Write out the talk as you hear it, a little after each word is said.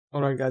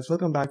Alright guys,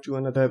 welcome back to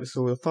another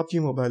episode of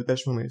PuBG Mobile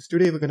Best Moments.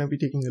 Today we're gonna be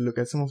taking a look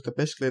at some of the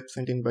best clips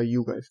sent in by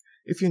you guys.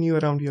 If you're new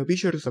around here, be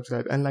sure to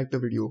subscribe and like the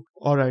video.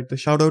 Alright, the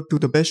shout out to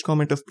the best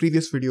comment of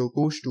previous video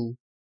goes to...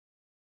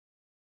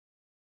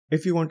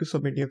 If you want to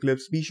submit your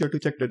clips, be sure to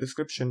check the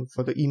description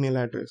for the email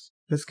address.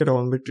 Let's get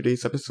on with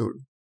today's episode.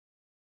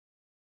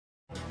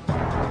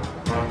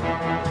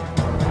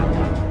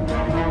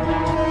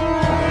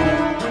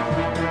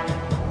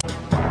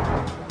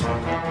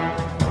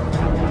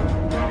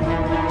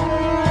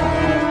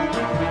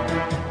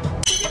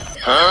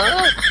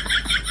 Huh?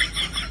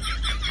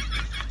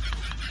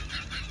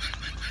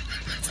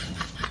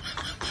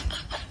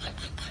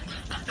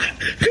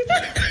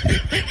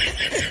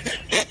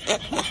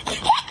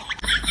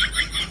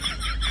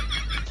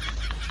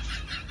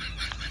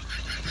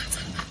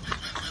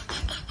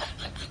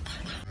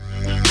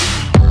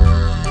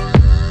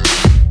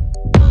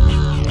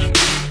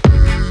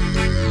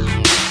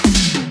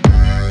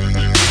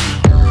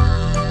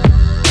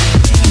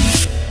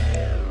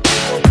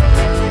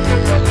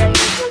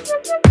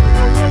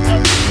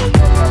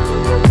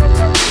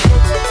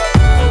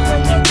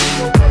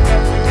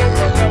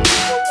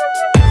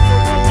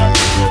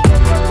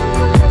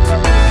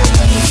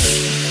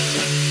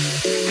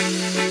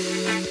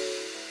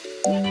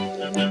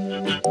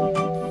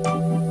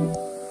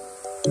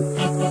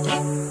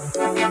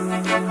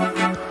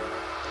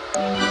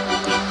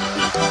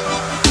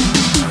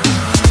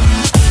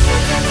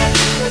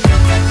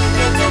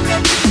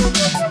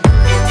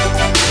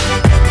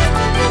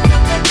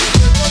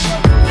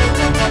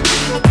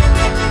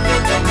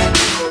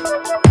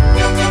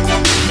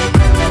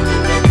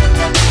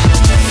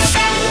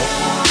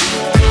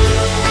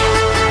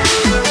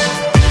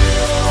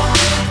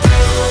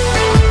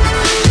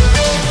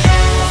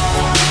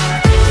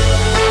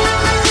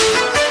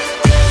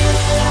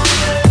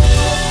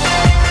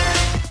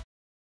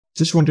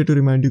 Just wanted to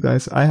remind you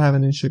guys, I have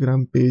an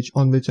Instagram page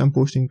on which I'm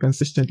posting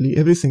consistently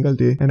every single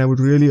day, and I would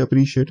really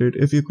appreciate it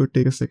if you could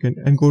take a second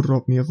and go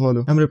drop me a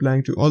follow. I'm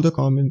replying to all the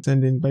comments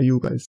sent in by you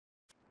guys.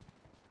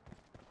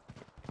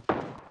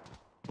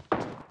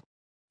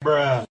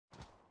 Bruh.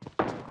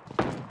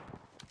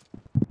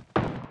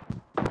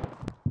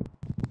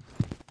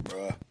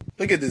 Bruh.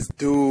 Look at this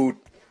dude.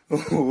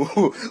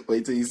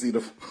 Wait till you see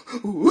the...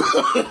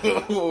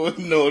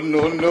 No.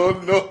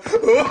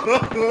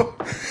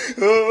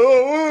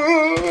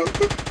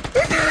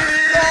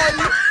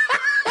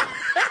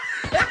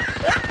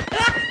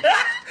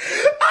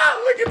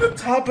 Look at the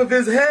top of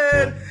his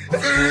head.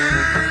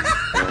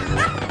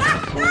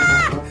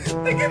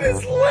 Look at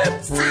his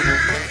lips.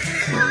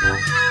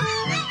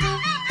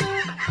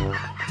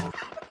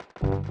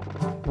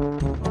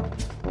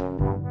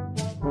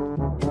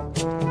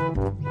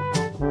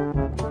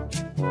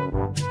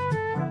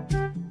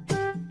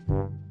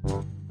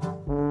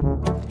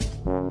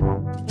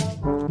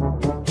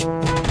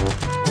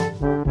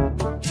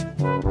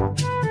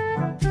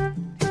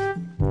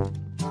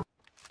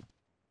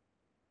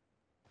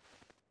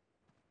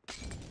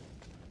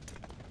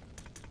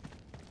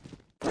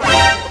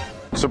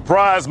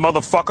 Surprise,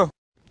 motherfucker!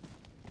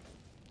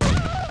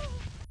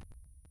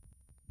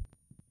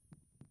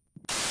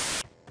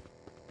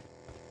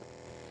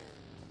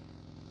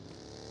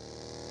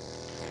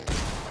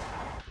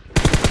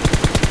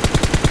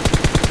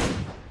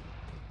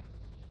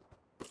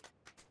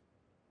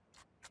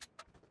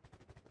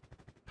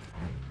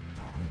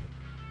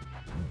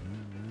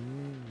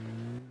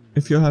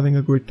 If you're having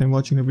a great time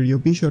watching the video,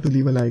 be sure to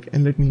leave a like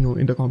and let me know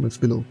in the comments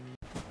below.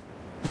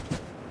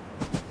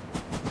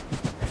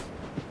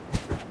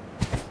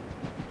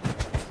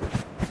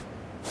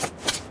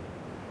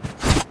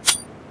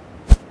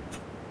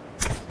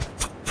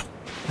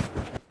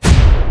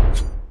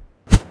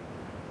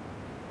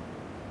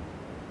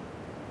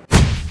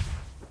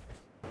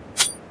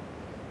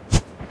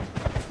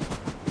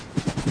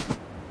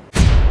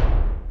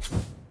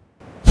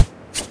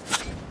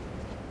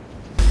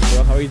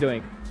 How are you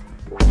doing?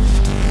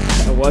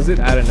 Was it?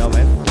 I don't know,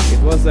 man. It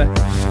was a...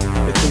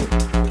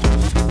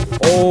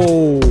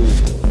 Oh!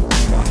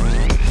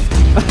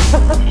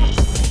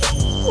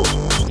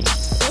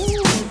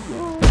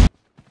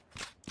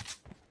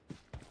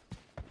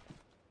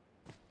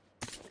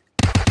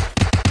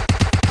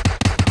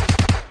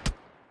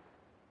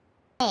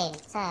 Hey,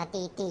 这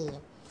弟弟，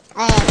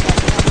哎，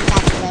这驾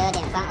驶我有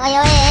点慌，哎呦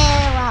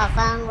哎，我好慌，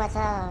我操！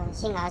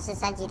幸好是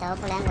三级头，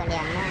不然我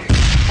凉了。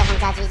这轰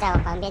炸机在我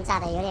旁边炸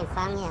的有点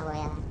慌呀，我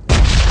呀，我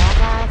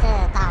操，这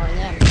大火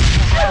焰，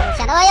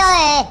想到哎呦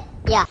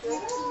哎呀！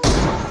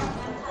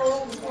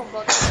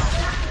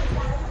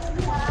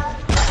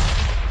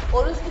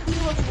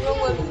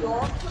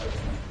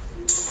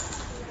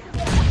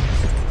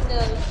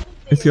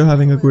 If you're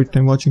having a great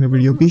time watching the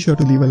video, be sure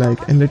to leave a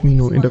like and let me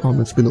know in the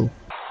comments below.